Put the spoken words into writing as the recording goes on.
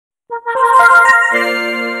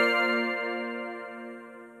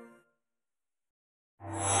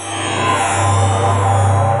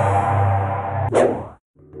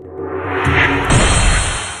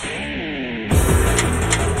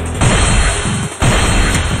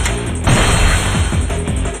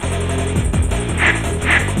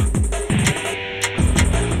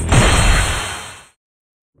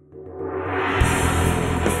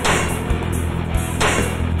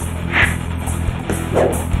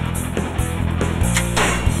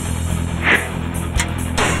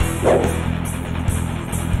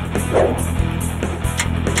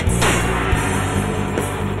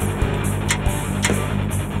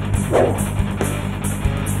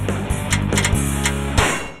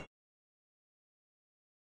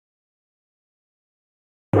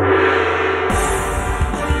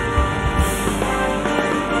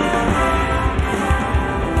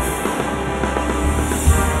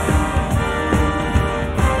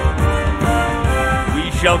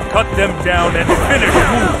Shall cut them down and finish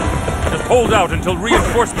Wu. Just hold out until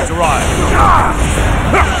reinforcements arrive.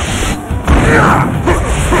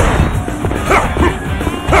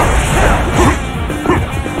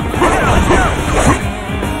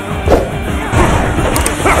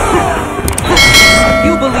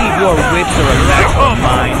 You believe your wits are a match of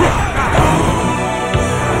mine?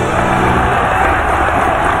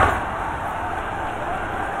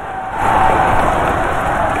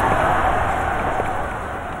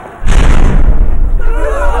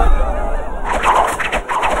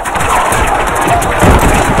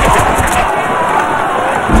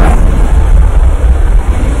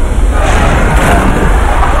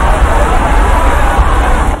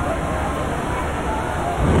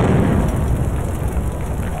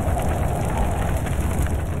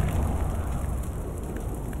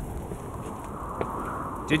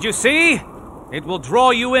 Did you see? It will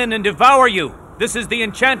draw you in and devour you. This is the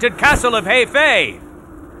enchanted castle of He Fei.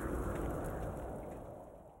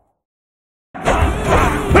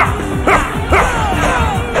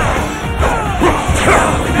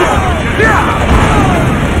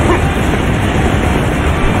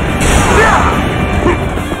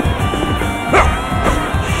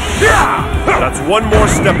 That's one more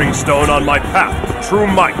stepping stone on my path to true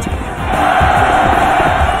might.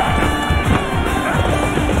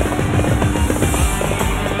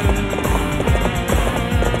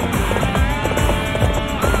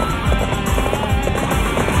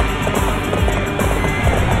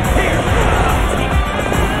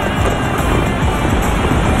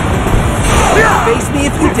 Face me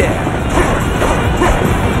if you dare.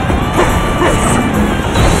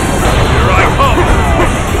 Here I come!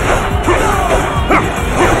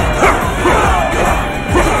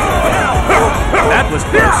 That was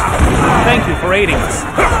close. Thank you for aiding us.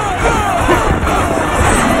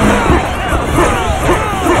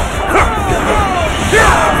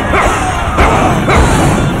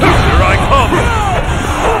 Here I come!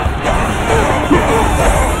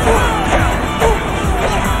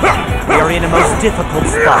 In a most difficult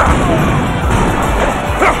spot.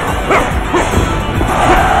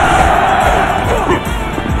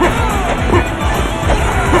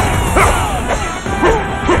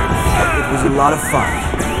 It was a lot of fun.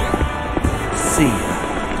 See ya.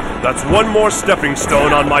 That's one more stepping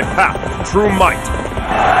stone on my path to true might.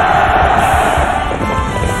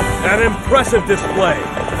 An impressive display.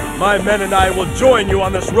 My men and I will join you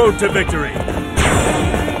on this road to victory.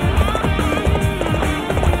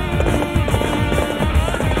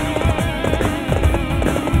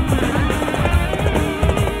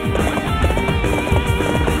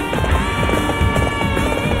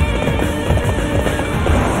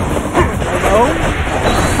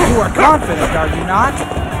 Confident, are you not?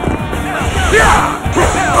 Here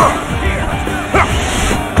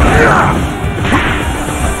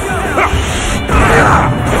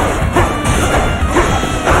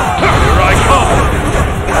I come!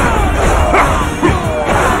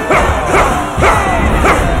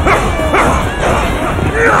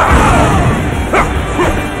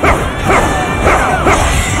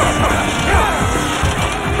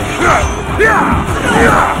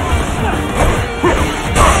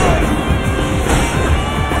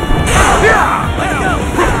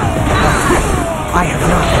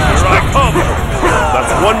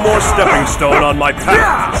 One more stepping stone on my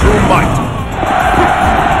path to true might.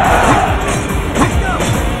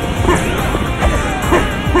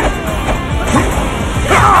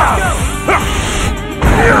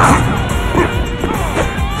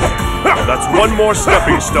 That's one more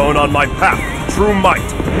stepping stone on my path to true might.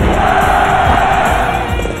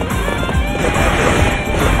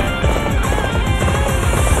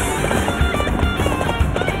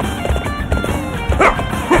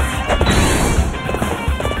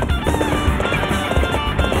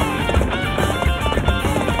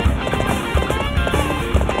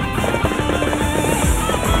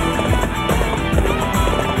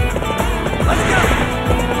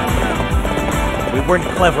 We weren't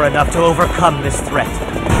clever enough to overcome this threat.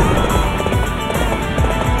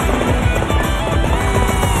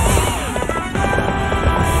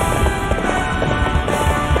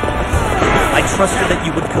 I trusted that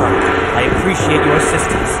you would come. I appreciate your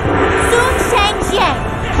assistance. Sun Shang-Jian,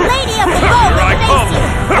 Lady of the Bow will face you!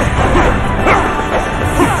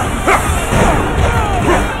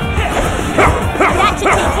 That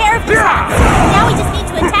should take care of this. Now we just need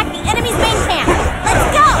to attack the enemy's main camp. Let's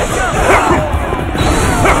go!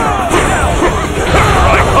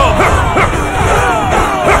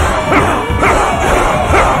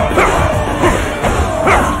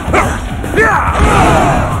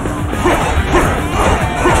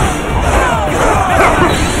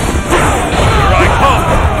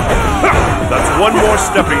 One more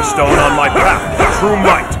stepping stone on my path to true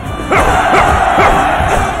might.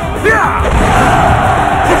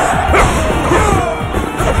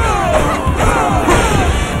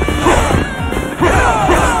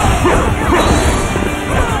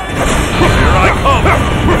 Here I come.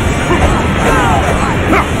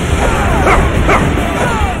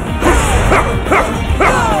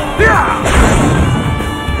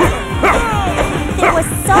 There was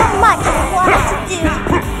so much I wanted to do.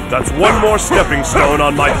 That's one more stepping stone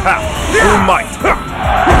on my path to true might.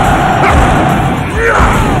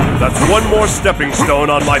 That's one more stepping stone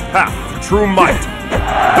on my path to true might.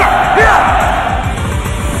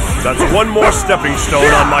 That's one more stepping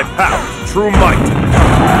stone on my path to true might.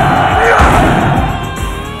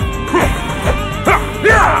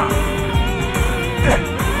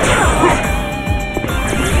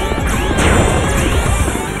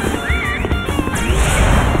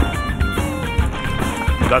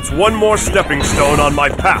 That's one more stepping stone on my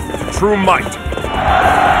path to true might.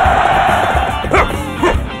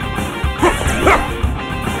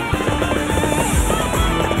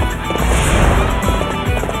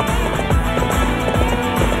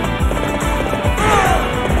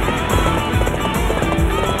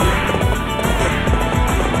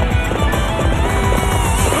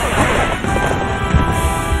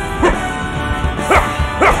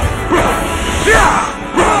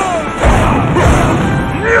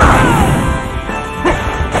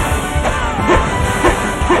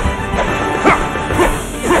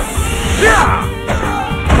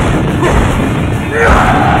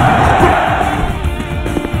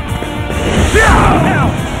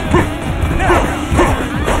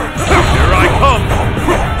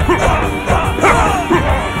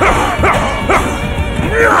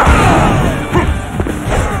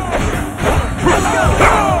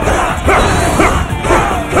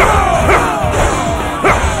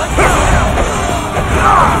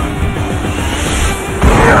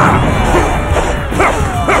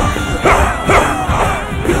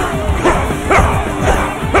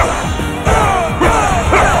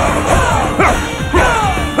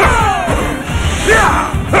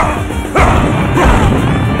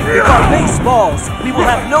 We will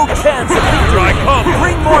have no chance of victory.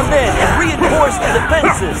 Bring more men and reinforce the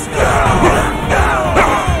defenses.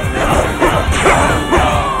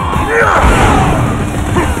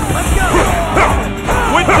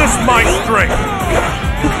 Witness my strength.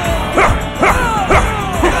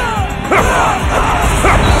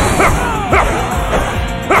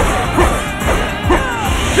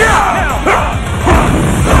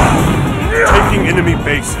 Taking enemy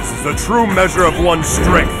bases is the true measure of one's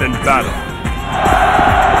strength in battle.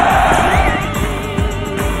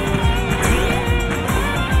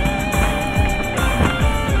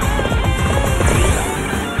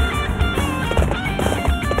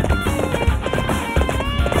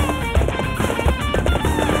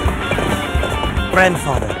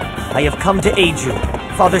 Grandfather, I have come to aid you.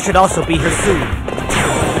 Father should also be here soon.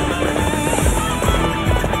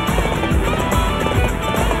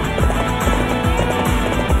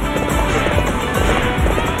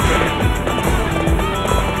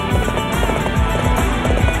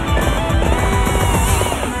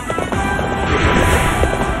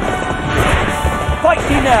 Fight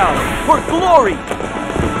me now, for glory!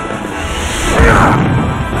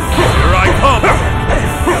 Here I come!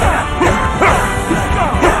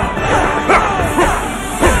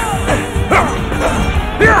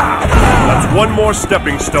 That's one more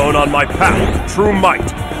stepping stone on my path to true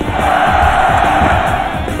might.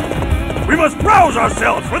 We must rouse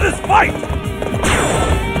ourselves for this fight!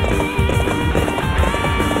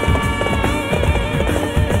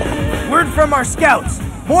 Word from our scouts.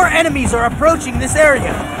 More enemies are approaching this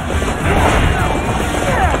area.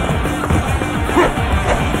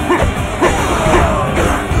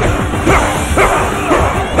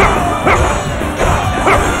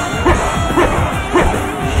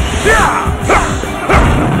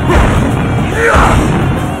 Yeah!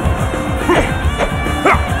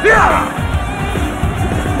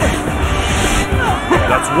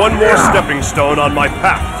 That's one more stepping stone on my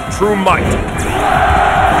path to true might.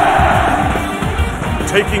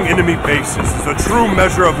 Taking enemy bases is a true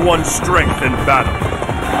measure of one's strength in battle.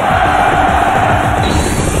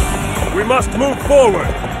 We must move forward.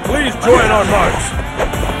 Please join our march.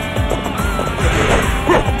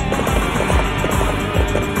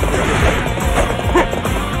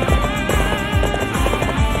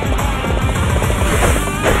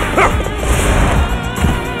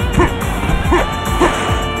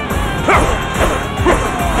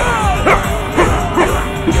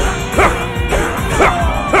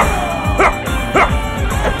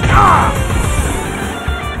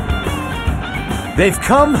 They've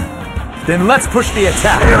come? Then let's push the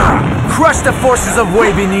attack. Crush the forces of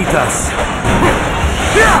Wei beneath us.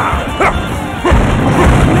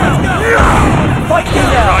 Fight me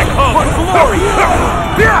now for glory!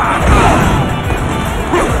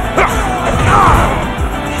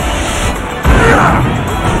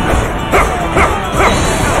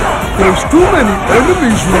 There's too many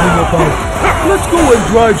enemies running about. Let's go and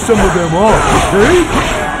drive some of them off, okay?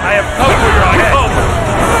 I have come for your head.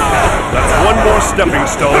 That's one more stepping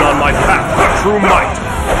stone on my path to true might.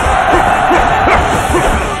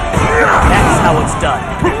 That's how it's done.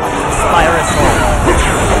 Inspire us all.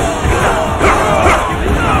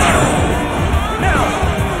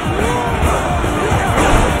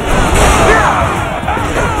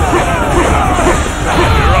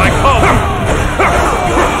 Here I come.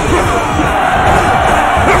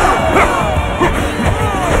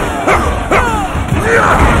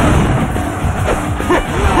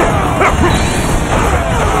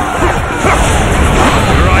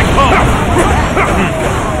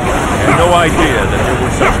 No idea that there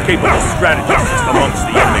were such capable strategists amongst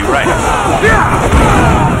the enemy ranks.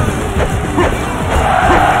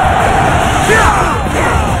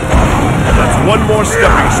 That's one more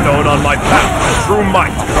stepping stone on my path to true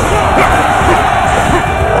might.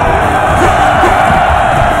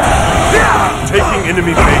 Taking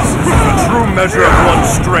enemy bases is a true measure of one's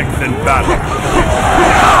strength in battle.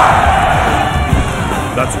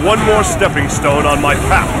 That's one more stepping stone on my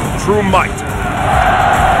path to true might.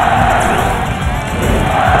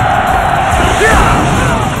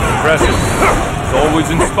 Impressive. It's always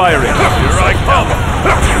inspiring. Here I come.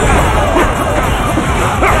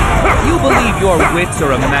 You believe your wits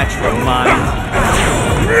are a match for mine?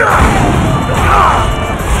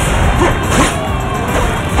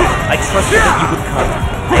 I trusted that you would come.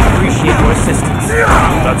 I appreciate your assistance.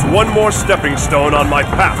 That's one more stepping stone on my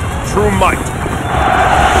path to true might.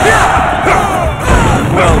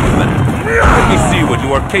 Well, then, let me see what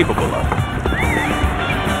you are capable of.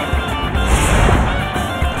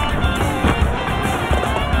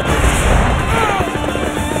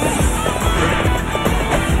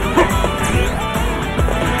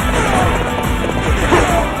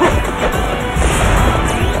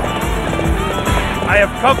 I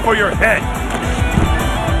have come for your head.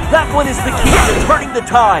 That one is the key to turning the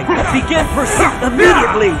tide. Begin pursuit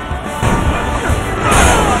immediately.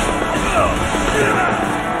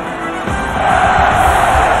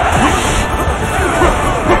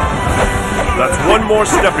 That's one more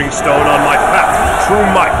stepping stone on my path to true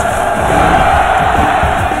might.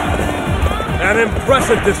 An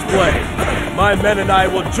impressive display. My men and I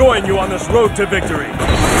will join you on this road to victory.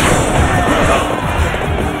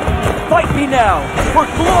 Fight me now for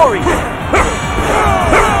glory!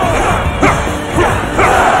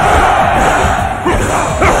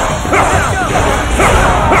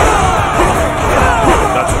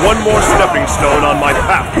 That's one more stepping stone on my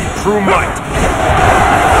path to true might.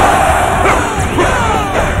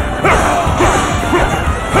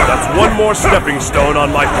 That's one more stepping stone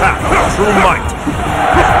on my path to true might.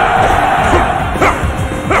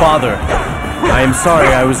 Father, I am sorry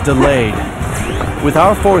I was delayed. With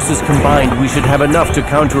our forces combined, we should have enough to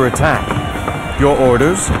counterattack. Your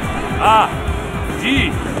orders?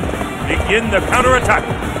 Ji, begin the counterattack.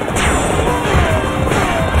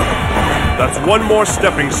 That's one more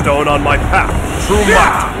stepping stone on my path to true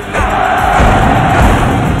might.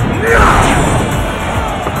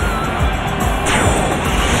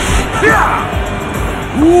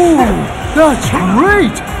 Ooh, that's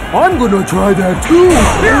great! I'm gonna try that too!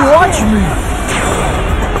 Watch me!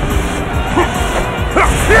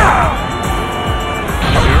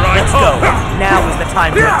 Let's go. Now is the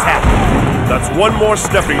time to attack. That's one more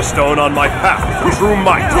stepping stone on my path to true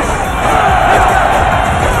might.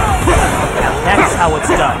 That's how it's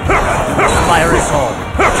done. Inspire us all.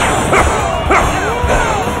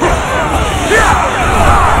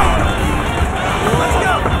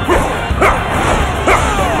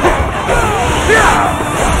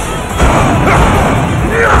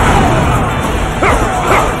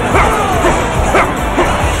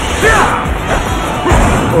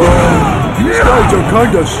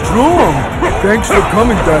 Thanks for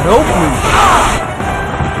coming to help me.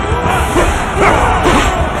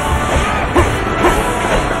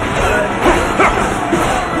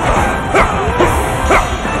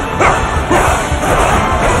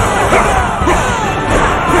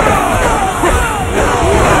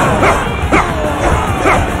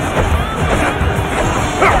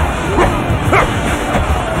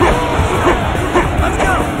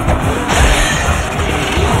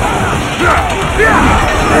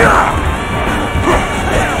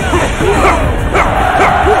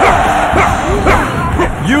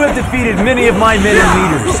 You have defeated many of my men and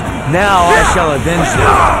leaders. Now I shall avenge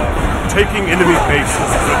them. Taking enemy bases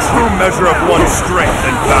is a true measure of one's strength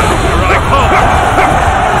and valor. Here I come!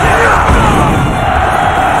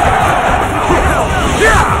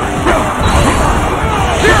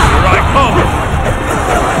 Here I come!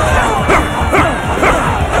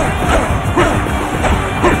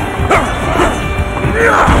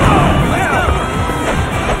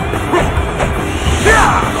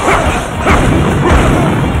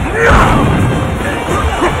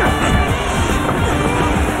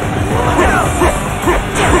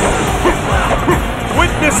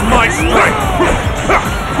 Witness my strength!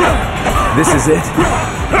 This is it.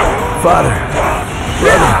 Father,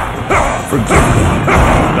 brother, forgive me.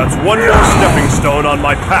 That's one more stepping stone on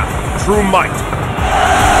my path to true might.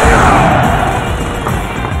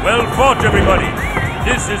 Well fought, everybody.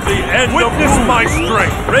 This is the end of Witness my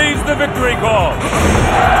strength! Raise the victory call.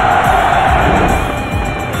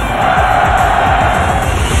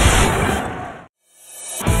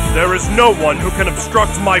 There is no one who can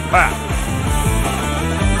obstruct my path.